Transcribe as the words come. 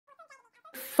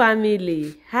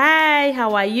Family, hi,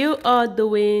 how are you all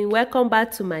doing? Welcome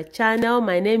back to my channel.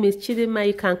 My name is Chidima.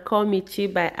 You can call me Chi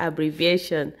by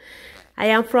abbreviation. I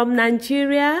am from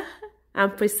Nigeria.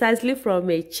 I'm precisely from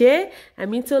Eche.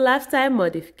 I'm into lifestyle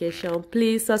modification.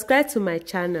 Please subscribe to my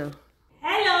channel.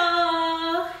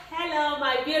 Hello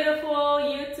my beautiful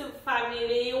YouTube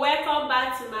family. Welcome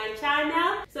back to my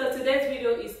channel. So today's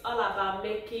video is all about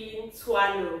making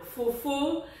swallow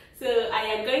fufu. So I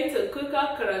am going to cook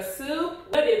okra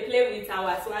soup. They play with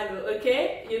our swallow,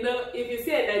 okay? You know, if you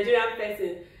see a Nigerian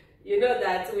person, you know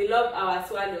that we love our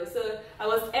swallow. So I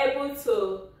was able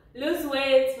to lose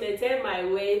weight, maintain my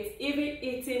weight, even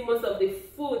eating most of the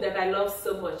food that I love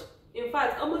so much. In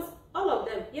fact, almost all of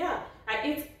them. Yeah, I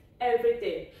eat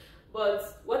everything.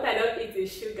 But what I don't eat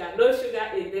is sugar. No sugar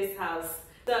in this house.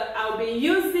 So I'll be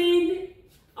using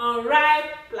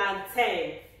unripe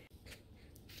plantain.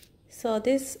 So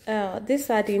these are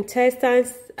the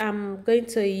intestines I'm going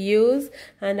to use,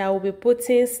 and I will be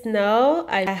putting snow.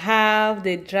 I have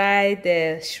the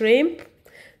dried shrimp.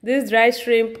 This dried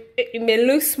shrimp, it may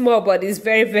look small, but it's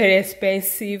very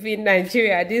expensive in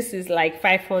Nigeria. This is like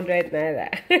 500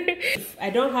 naira. I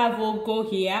don't have ugu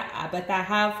here, but I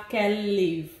have Cale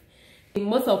leaf in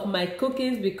most of my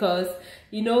cookings, because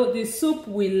you know the soup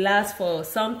will last for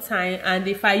some time, and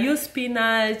if I use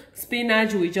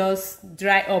spinach will just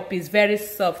dry up. It's very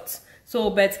soft. So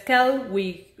but Cale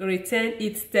will retain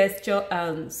its texture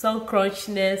and some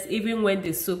crunchiness even when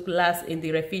the soup lasts in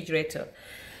the refrigerator.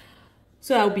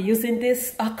 So I'll be using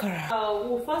this okra.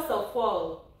 Well, first of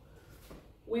all,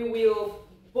 we will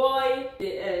boil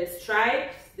the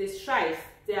stripes. The stripes,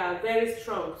 they are very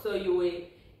strong, so you will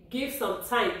give some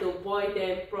time to boil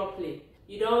them properly.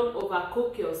 You don't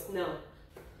overcook your snail.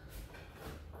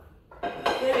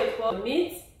 Then we put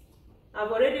meat.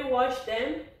 I've already washed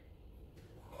them.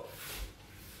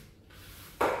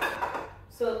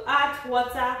 So add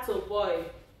water to boil.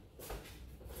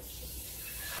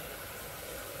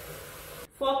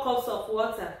 4 cups of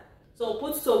water. So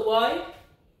put to boil.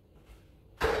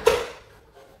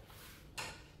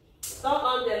 Turn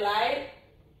on the light,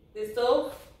 the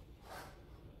stove.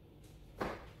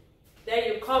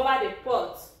 Then you cover the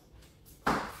pot.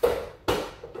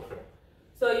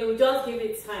 So you just give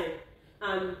it time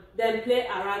and then play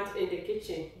around in the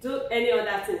kitchen. Do any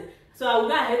other thing. So I will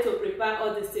go ahead to prepare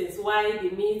all these things while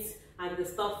the meat and the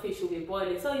stuffed fish will be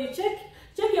boiling. So you check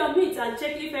your meat and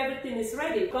check if everything is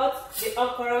ready. Cut the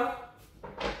okra.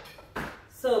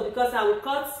 So because I will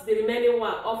cut the remaining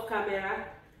one off camera,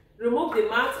 remove the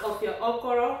mouth of your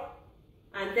okra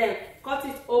and then cut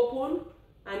it open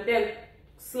and then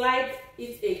slice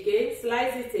it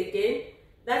again.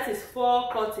 That is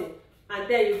 4 cutting, and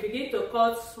then you begin to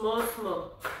cut small.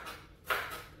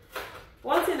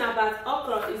 One thing about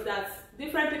okra is that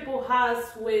different people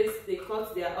has ways they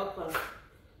cut their okra.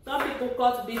 Some people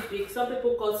cut big, some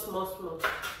people cut small.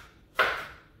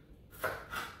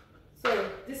 So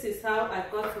this is how I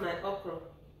cut my okra.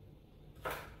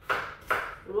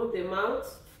 Remove the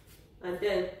mouth and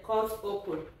then cut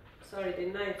open. Sorry, the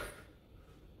knife.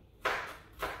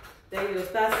 Then you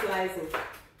start slicing.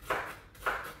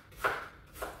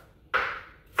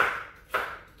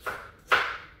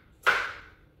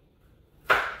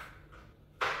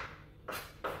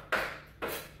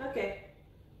 Okay,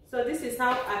 so this is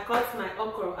how I cut my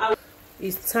okra.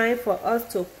 It's time for us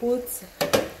to put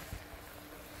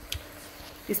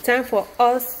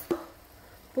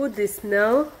the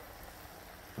snail.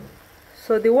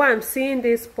 So the way I'm seeing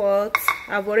this pot,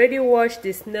 I've already washed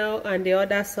the snail and the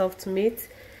other soft meat.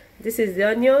 This is the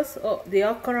onions, the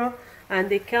okra, and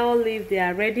the Cale leaf. They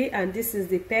are ready, and this is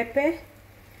the pepper.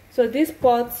 So this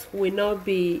pot will not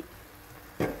be.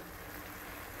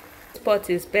 This pot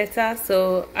is better.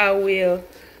 So I will.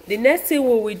 The next thing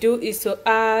we will do is to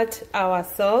add our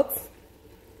salt.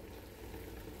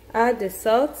 Add the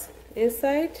salt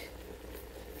inside.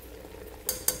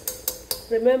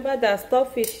 Remember that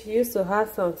stuffed fish used to have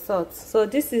some salt. So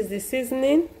this is the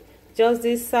seasoning. Just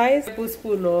this size,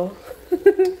 tablespoon or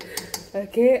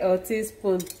okay, or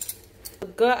teaspoon.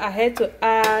 Go ahead to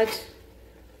add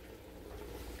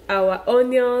our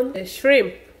onion, the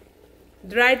shrimp,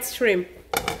 dried shrimp,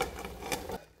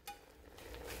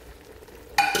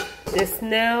 the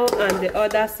snail and the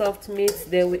other soft meats.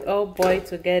 They will all boil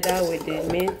together with the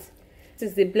meat.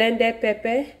 This is the blended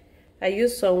pepper. I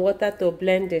use some water to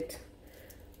blend it.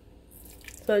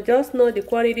 So just know the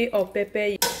quality of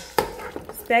pepper.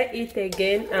 Stir it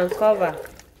again and cover.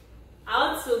 I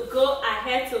want to go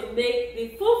ahead to make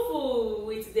the fufu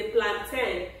with the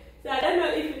plantain. So I don't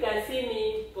know if you can see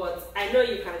me, but I know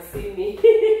you can see me.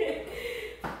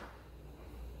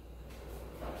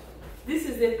 This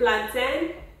is the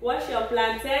plantain. Wash your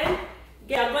plantain.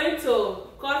 We are going to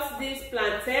cut this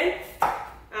plantain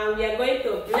and we are going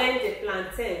to blend the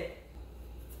plantain.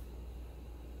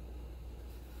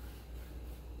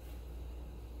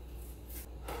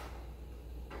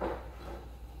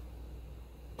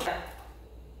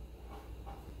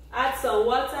 Add some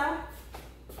water.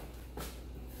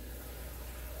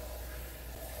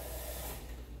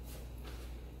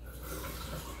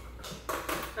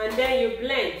 And then you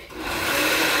blend.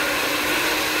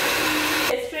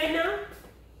 A strainer.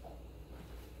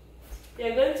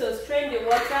 You're going to strain the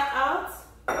water out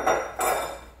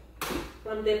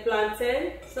from the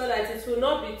plantain so that it will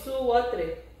not be too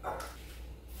watery.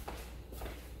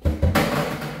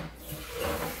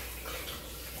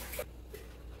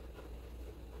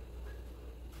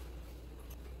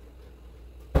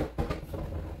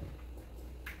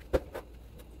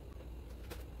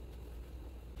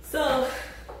 So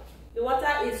the water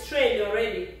is strained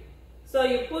already. So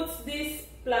you put this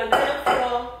plantain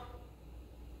flour.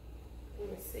 Let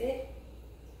me see.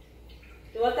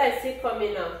 The water is still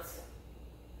coming out.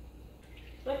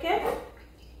 Okay?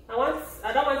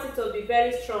 I don't want it to be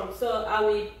very strong, so I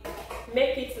will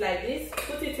make it like this.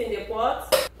 Put it in the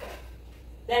pot.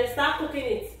 Then start cooking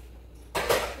it.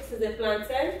 This is the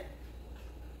plantain.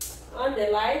 On the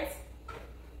light.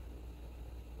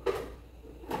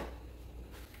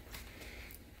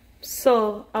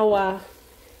 So our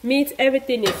meat,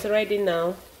 everything is ready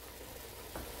now.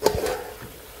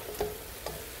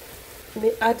 Let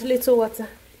me add little water.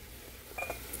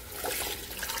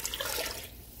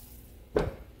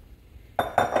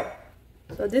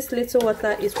 So this little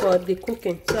water is for the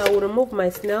cooking. So I will remove my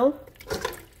snail.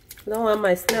 I don't want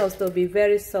my snails to be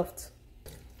very soft.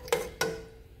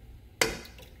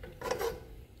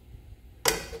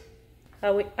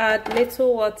 I will add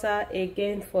little water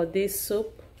again for this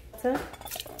soup.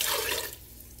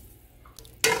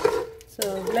 So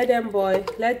let them boil.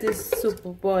 Let this soup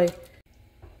boil.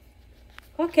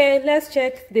 Okay, let's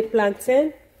check the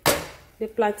plantain. The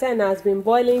plantain has been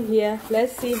boiling here.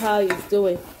 Let's see how it's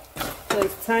doing. So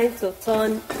it's time to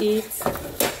turn it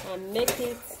and make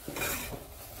it,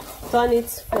 turn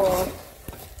it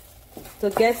to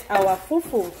get our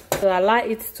fufu. So allow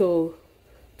it to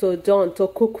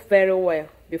cook very well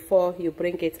before you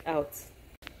bring it out.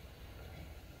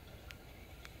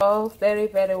 Oh, very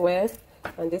well.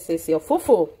 And this is your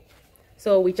fufu.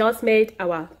 So we just made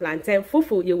our plantain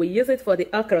fufu. You will use it for the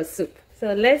okra soup.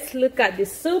 So let's look at the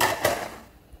soup.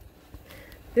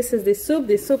 This is the soup.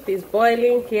 The soup is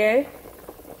boiling here.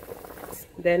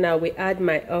 Then I will add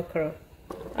my okra.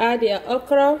 Add your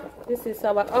okra. This is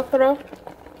our okra.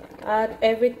 Add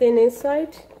everything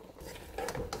inside.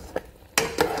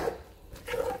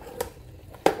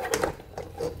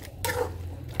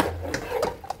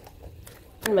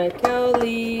 My cale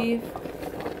leaf.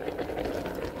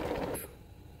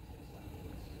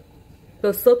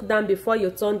 So soak down before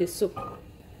you turn the soup.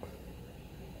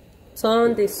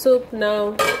 Turn the soup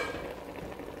now.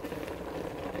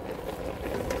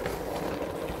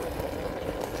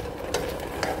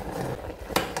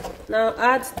 Now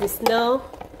add the snail,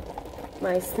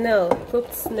 my snail,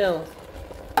 cooked snail.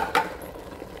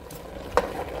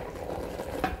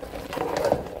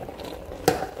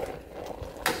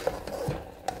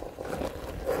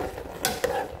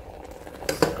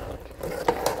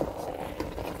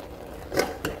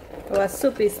 Our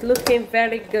soup is looking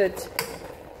very good.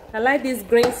 I like this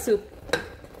green soup.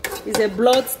 It's a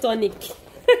blood tonic.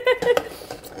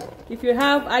 If you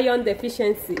have iron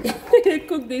deficiency,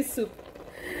 cook this soup.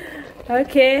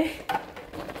 Okay,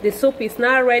 the soup is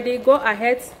now ready. Go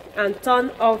ahead and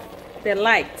turn off the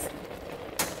light.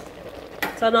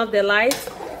 Turn off the light.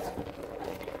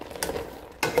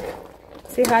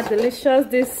 See how delicious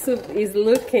this soup is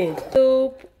looking.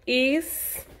 Soup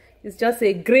is just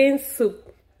a green soup.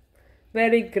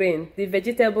 Very green. The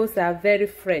vegetables are very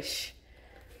fresh.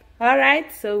 All right,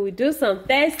 so we do some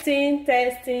testing.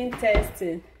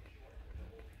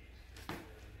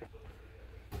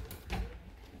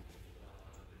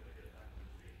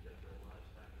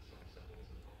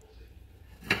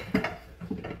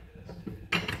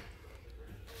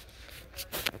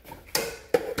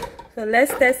 So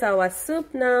let's test our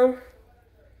soup now.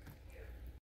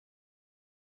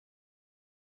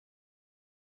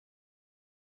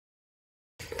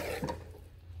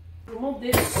 Remove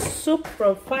this soup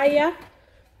from fire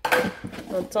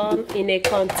and turn in a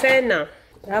container.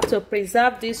 You have to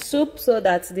preserve this soup so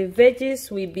that the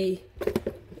veggies will be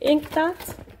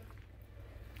intact.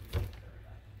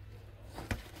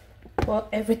 Pour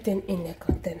everything in a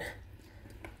container.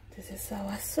 This is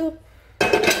our soup.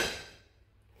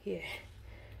 Here.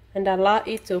 and allow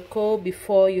it to cool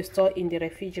before you store in the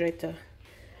refrigerator.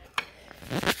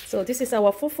 So this is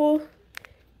our fufu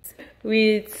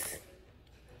with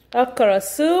okra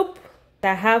soup.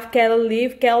 I have kale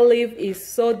leaf. Kale leaf is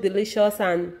so delicious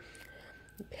and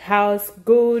has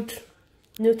good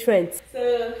nutrients.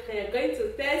 So I'm going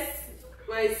to test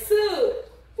my soup.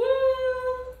 Woo!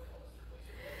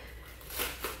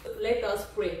 Let us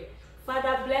pray.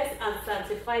 Father, bless and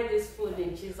sanctify this food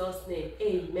in Jesus' name.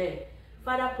 Amen.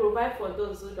 Father, provide for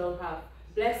those who don't have.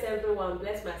 Bless everyone.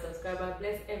 Bless my subscriber.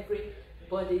 Bless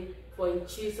everybody. For in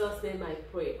Jesus' name I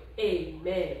pray.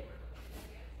 Amen.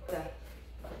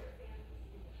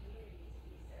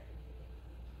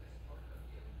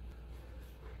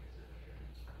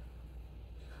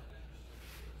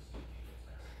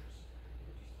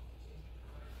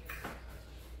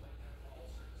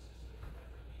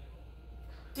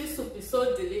 This soup is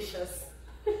so delicious.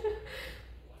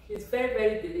 It's very,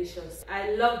 very delicious.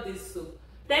 I love this soup.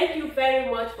 Thank you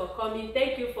very much for coming.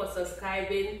 Thank you for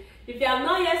subscribing. If you have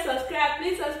not yet subscribed,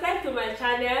 please subscribe to my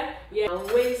channel. Yeah,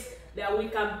 and ways that we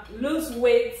can lose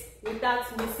weight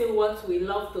without missing what we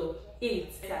love to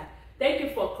eat. Thank you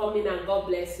for coming and God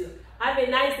bless you. Have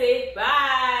a nice day.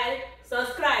 Bye.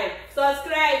 Subscribe.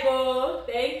 Oh,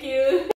 thank you.